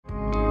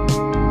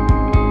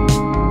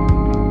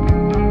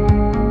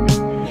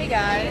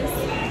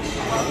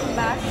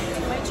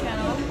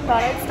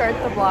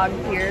start the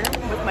vlog here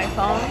with my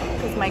phone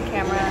because my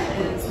camera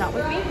is not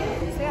with me.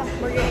 So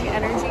yeah, we're getting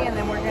energy and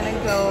then we're gonna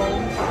go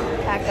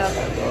pack up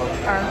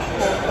our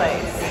whole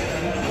place.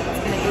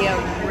 It's gonna be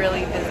a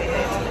really busy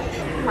day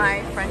today.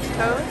 My French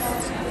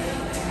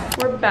toast.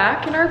 We're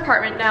back in our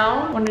apartment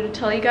now. Wanted to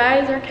tell you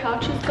guys our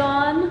couch is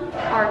gone.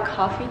 Our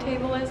coffee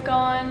table is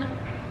gone.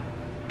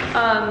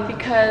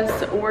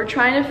 Because we're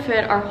trying to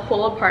fit our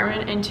whole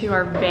apartment into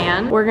our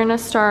van. We're gonna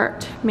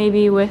start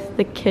maybe with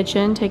the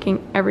kitchen,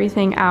 taking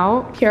everything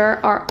out. Here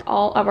are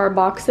all of our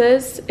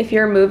boxes. If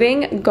you're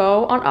moving,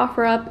 go on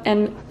OfferUp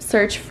and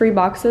search free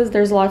boxes.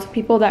 There's lots of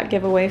people that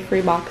give away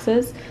free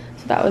boxes,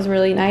 so that was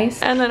really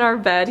nice. And then our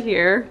bed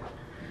here.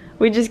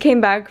 We just came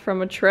back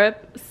from a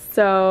trip,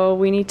 so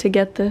we need to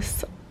get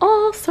this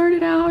all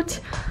sorted out.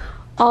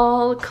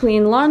 All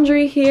clean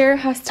laundry here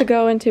has to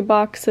go into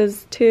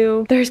boxes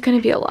too. There's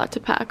gonna be a lot to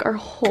pack. Our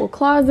whole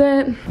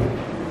closet.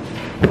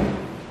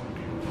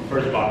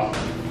 First box.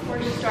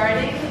 We're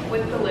starting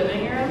with the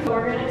living room.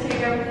 We're gonna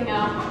take everything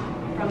out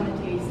from the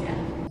TV stand.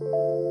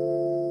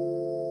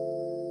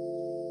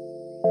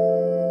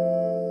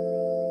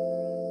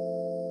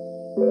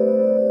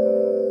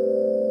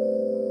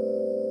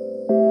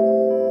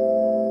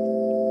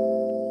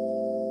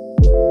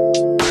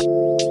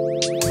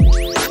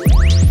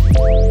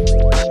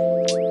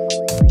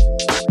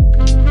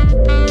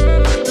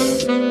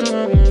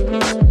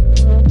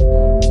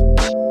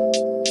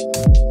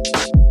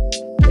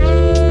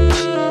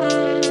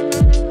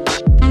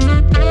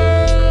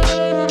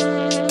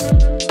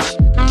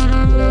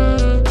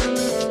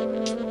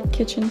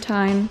 Kitchen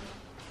time.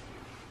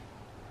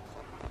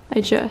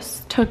 I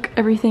just took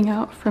everything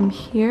out from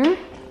here.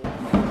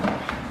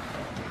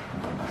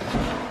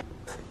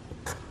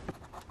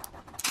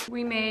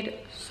 We made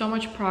so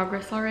much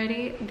progress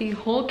already. The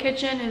whole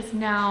kitchen is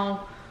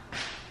now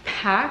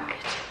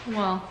packed.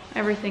 Well,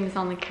 everything's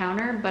on the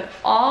counter, but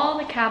all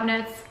the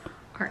cabinets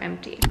are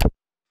empty.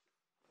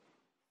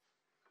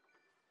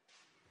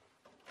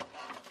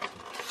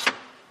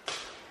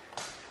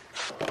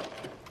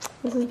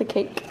 This is the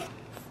cake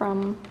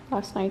from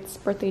last night's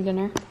birthday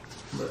dinner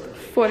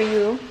for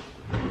you.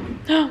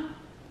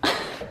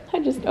 I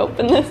just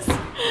opened this.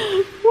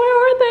 Where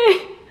are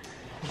they?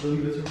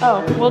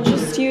 Oh, we'll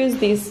just use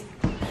these.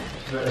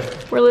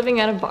 We're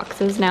living out of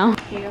boxes now.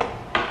 Here you go.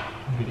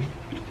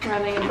 We're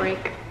having a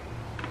break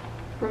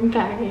from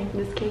packing.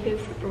 This cake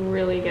is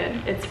really good.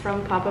 It's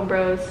from Papa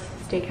Bro's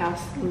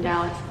Steakhouse in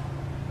Dallas.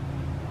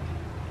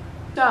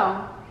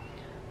 So,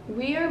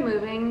 we are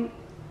moving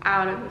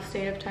out of the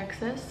state of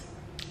Texas.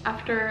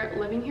 After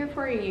living here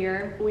for a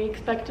year, we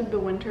expected the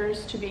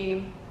winters to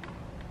be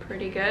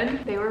pretty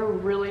good. They were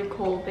really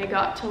cold. They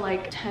got to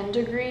like 10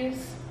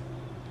 degrees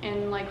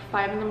in like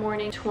 5 in the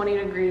morning, 20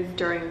 degrees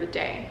during the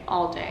day,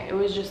 all day. It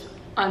was just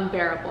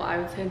unbearable. I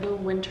would say the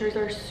winters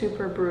are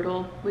super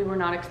brutal. We were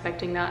not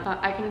expecting that.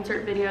 I can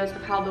insert videos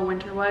of how the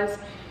winter was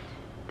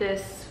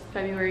this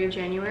February,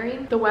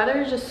 January. The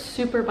weather is just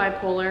super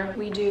bipolar.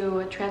 We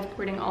do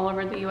transporting all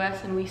over the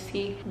US and we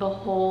see the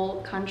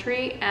whole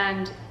country,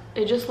 and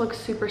it just looks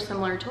super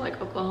similar to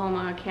like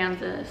Oklahoma,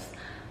 Kansas,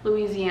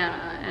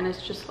 Louisiana, and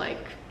it's just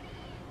like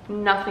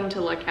nothing to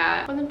look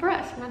at. It wasn't for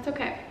us, and that's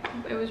okay.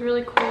 It was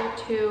really cool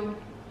to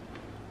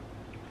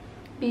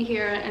be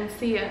here and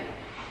see it,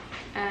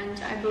 and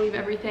I believe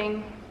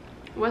everything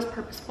was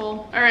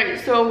purposeful. All right,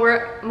 so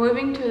we're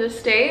moving to the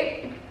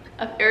state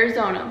of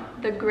Arizona,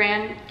 the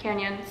Grand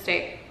Canyon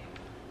state.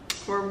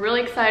 We're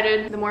really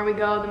excited. The more we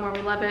go, the more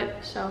we love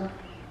it, so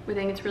we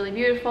think it's really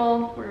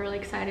beautiful. We're really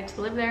excited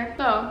to live there.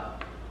 So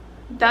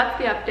that's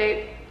the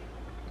update,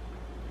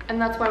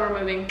 and that's why we're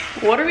moving.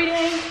 What are we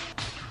doing?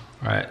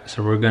 All right,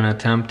 so we're gonna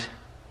attempt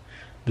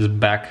this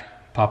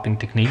back popping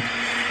technique.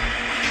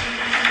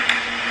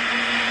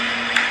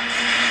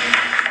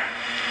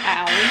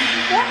 Ow.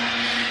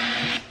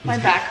 My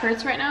back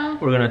hurts right now.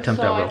 We're gonna attempt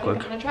that real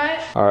quick. I'm gonna try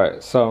it. All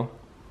right, so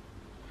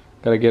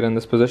gotta get in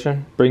this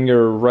position. Bring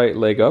your right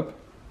leg up,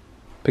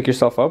 pick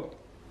yourself up,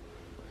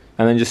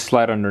 and then just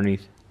slide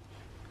underneath.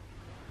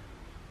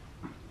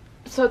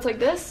 So it's like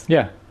this?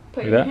 Yeah.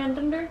 Put like your that. hand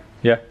under?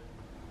 Yeah.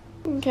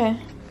 Okay,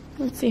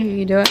 let's see how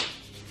you do it.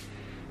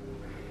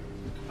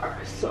 All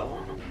right, so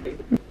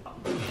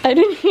I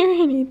didn't hear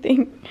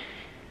anything.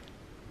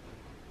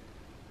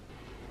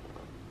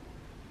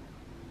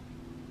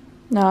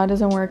 No, it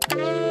doesn't work.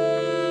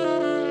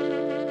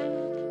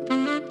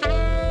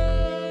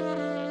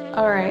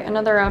 All right,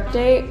 another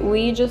update.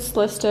 We just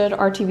listed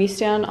our TV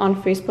stand on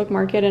Facebook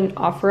Market and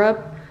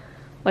OfferUp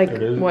like,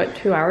 what,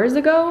 2 hours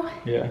ago?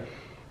 yeah.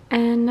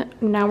 And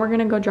now we're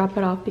gonna go drop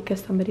it off because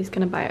somebody's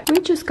gonna buy it.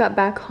 We just got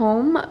back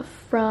home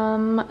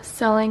from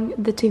selling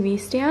the TV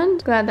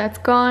stand. Glad that's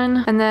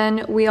gone. And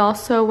then we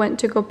also went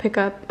to go pick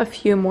up a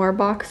few more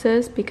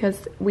boxes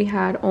because we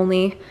had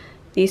only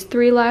these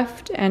 3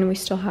 left and we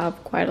still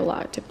have quite a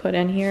lot to put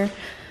in here.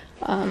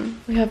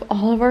 We have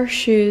all of our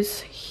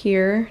shoes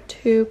here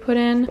to put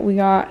in. We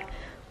got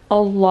a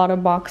lot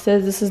of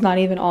boxes. This is not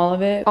even all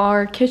of it.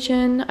 Our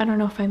kitchen, I don't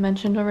know if I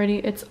mentioned already,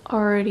 it's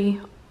already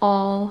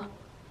all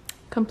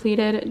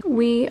completed.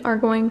 We are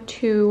going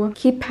to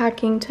keep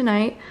packing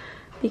tonight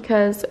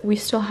because we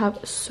still have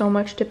so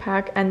much to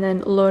pack, and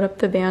then load up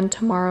the van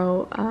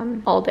tomorrow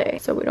all day.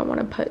 So we don't want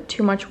to put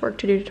too much work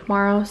to do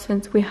tomorrow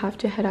since we have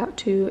to head out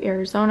to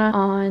Arizona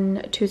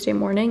on Tuesday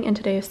morning, and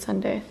today is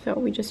Sunday. So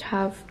we just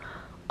have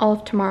all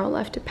of tomorrow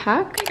left to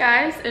pack. Hey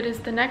guys, it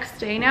is the next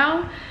day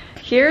now.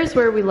 Here's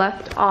where we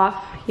left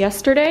off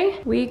yesterday.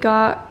 We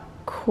got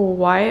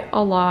quite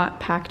a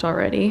lot packed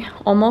already.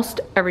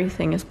 Almost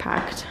everything is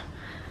packed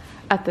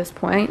at this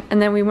point.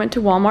 And then we went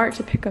to Walmart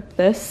to pick up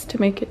this to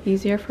make it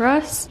easier for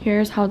us.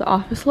 Here's how the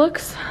office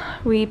looks.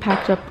 We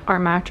packed up our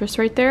mattress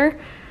right there.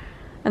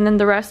 And then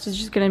the rest is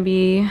just gonna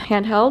be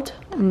handheld,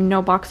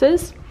 no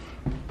boxes.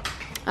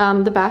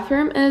 The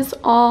bathroom is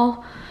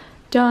all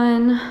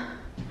done,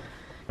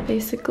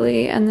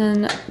 basically. And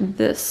then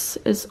this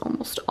is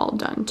almost all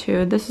done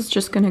too. This is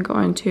just gonna go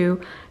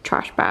into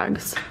trash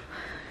bags.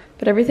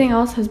 But everything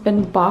else has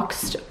been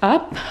boxed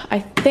up. I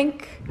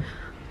think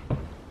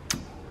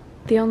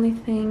the only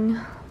thing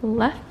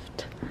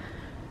left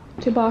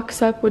to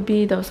box up would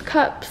be those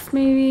cups,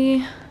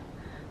 maybe,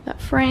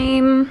 that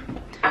frame.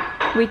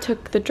 We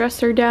took the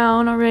dresser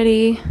down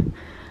already.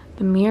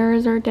 The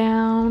mirrors are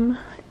down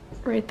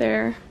right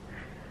there.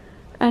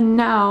 And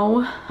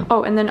now,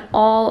 oh, and then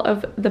all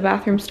of the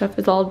bathroom stuff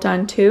is all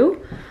done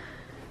too.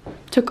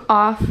 Took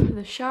off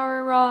the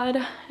shower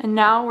rod, and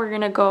now we're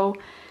gonna go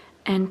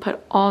and put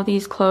all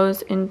these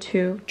clothes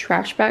into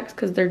trash bags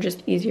because they're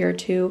just easier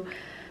to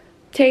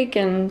take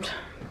and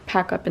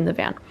pack up in the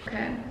van.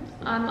 Okay,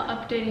 I'm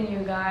updating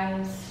you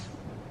guys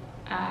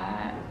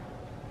at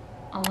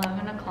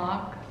 11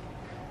 o'clock.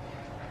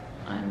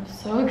 I'm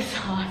so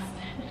exhausted.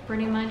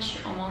 Pretty much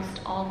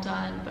almost all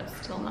done, but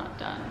still not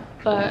done.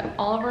 But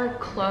all of our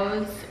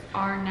clothes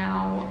are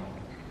now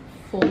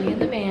fully in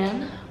the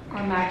van.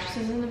 Our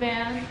mattresses in the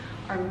van,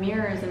 our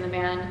mirrors in the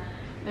van.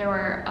 There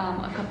were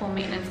a couple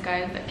maintenance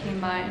guys that came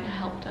by and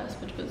helped us,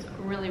 which was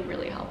really,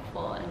 really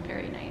helpful and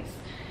very nice.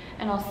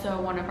 And also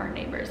one of our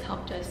neighbors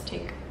helped us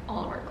take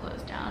all of our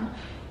clothes down,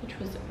 which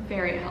was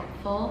very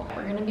helpful.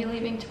 We're gonna be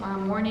leaving tomorrow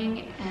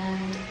morning,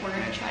 and we're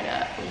gonna try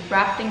to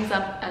wrap things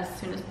up as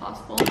soon as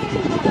possible.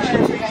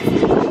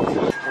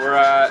 We're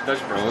at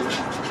Dutch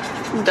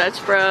Bros.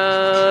 Dutch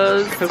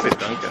Bros. Because it's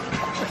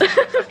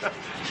Dunkin'.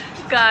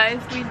 Guys,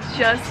 we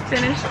just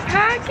finished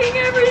packing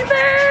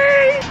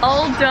everything.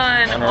 All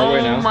done.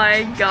 Oh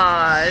my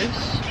gosh.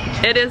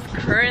 It is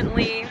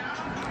currently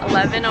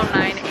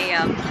 11:09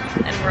 a.m.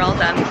 and we're all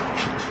done.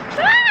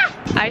 Ah!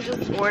 I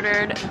just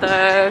ordered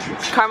the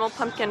caramel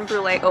pumpkin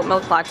brulee oat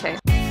milk latte.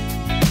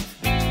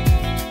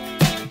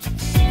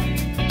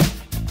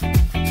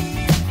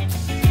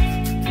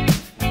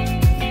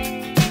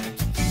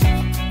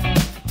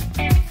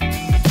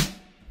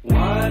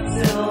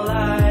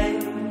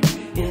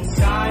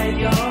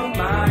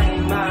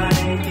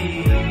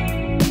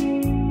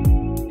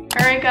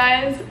 Alright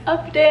guys,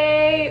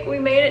 update! We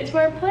made it to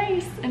our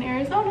place in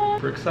Arizona.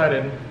 We're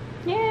excited.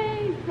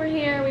 Yay! We're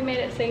here, we made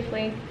it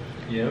safely.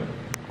 Yep.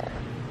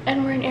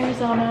 And we're in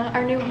Arizona,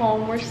 our new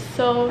home. We're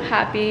so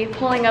happy.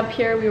 Pulling up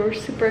here, we were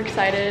super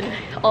excited,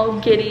 all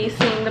giddy,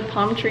 seeing the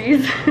palm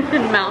trees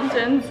and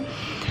mountains.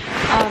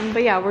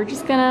 But yeah, we're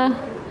just gonna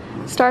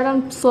start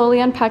on slowly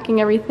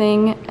unpacking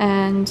everything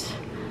and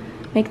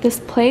make this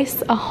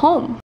place a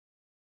home.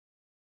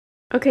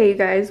 Okay, you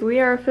guys, we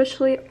are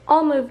officially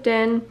all moved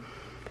in,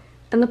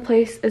 and the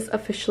place is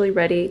officially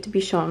ready to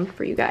be shown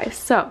for you guys.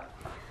 So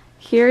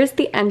here's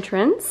the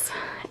entrance,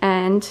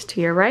 and to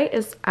your right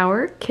is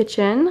our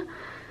kitchen.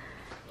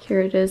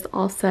 Here it is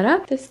all set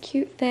up. This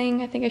cute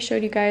thing, I think I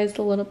showed you guys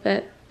a little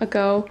bit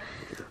ago.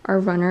 Our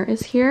runner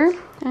is here,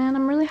 and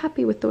I'm really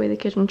happy with the way the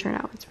kitchen turned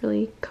out. It's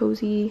really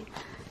cozy,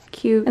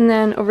 cute. And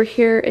then over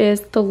here is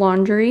the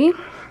laundry.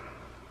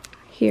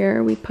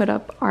 Here we put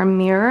up our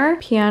mirror.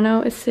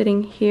 Piano is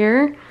sitting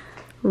here.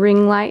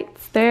 Ring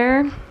lights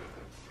there.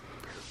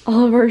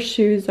 All of our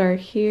shoes are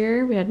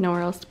here. We had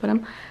nowhere else to put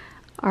them.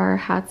 Our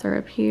hats are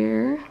up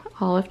here.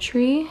 Olive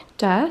tree,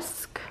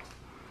 desk,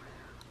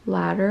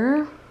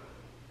 ladder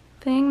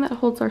thing that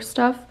holds our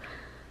stuff.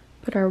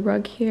 Put our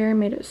rug here,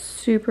 made it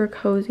super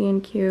cozy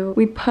and cute.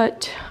 We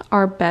put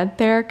our bed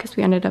there because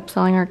we ended up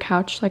selling our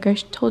couch like I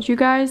told you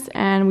guys,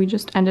 and we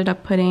just ended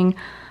up putting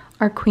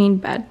our queen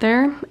bed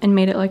there and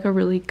made it like a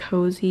really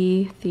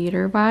cozy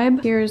theater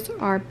vibe. Here's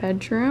our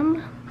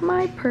bedroom,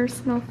 my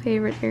personal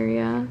favorite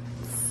area.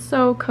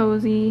 So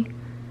cozy.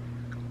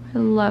 I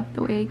love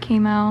the way it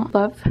came out.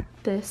 Love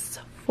this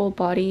full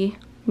body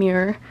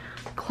mirror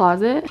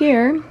closet.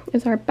 Here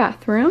is our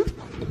bathroom.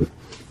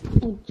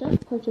 I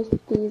just purchased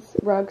these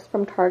rugs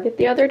from Target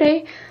the other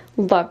day.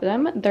 Love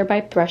them. They're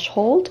by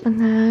Threshold. And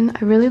then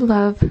I really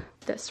love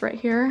this right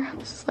here.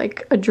 This is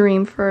like a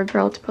dream for a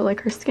girl to put like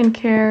her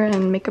skincare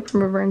and makeup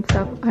remover and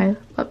stuff. I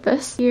love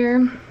this.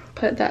 Here,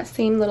 put that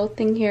same little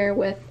thing here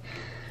with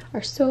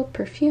our soap,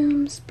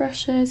 perfumes,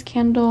 brushes,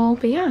 candle.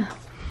 But yeah,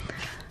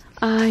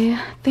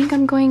 I think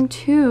I'm going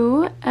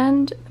to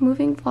end the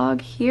moving vlog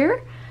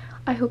here.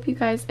 I hope you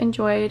guys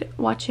enjoyed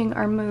watching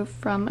our move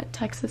from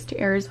Texas to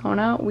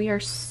Arizona. We are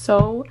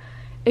so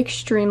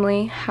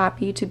extremely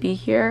happy to be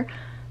here.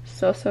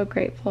 So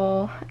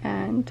grateful,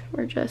 and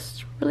we're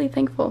just really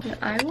thankful. And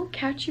I will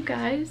catch you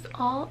guys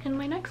all in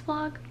my next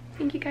vlog.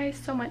 Thank you guys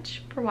so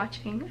much for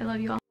watching. I love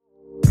you all.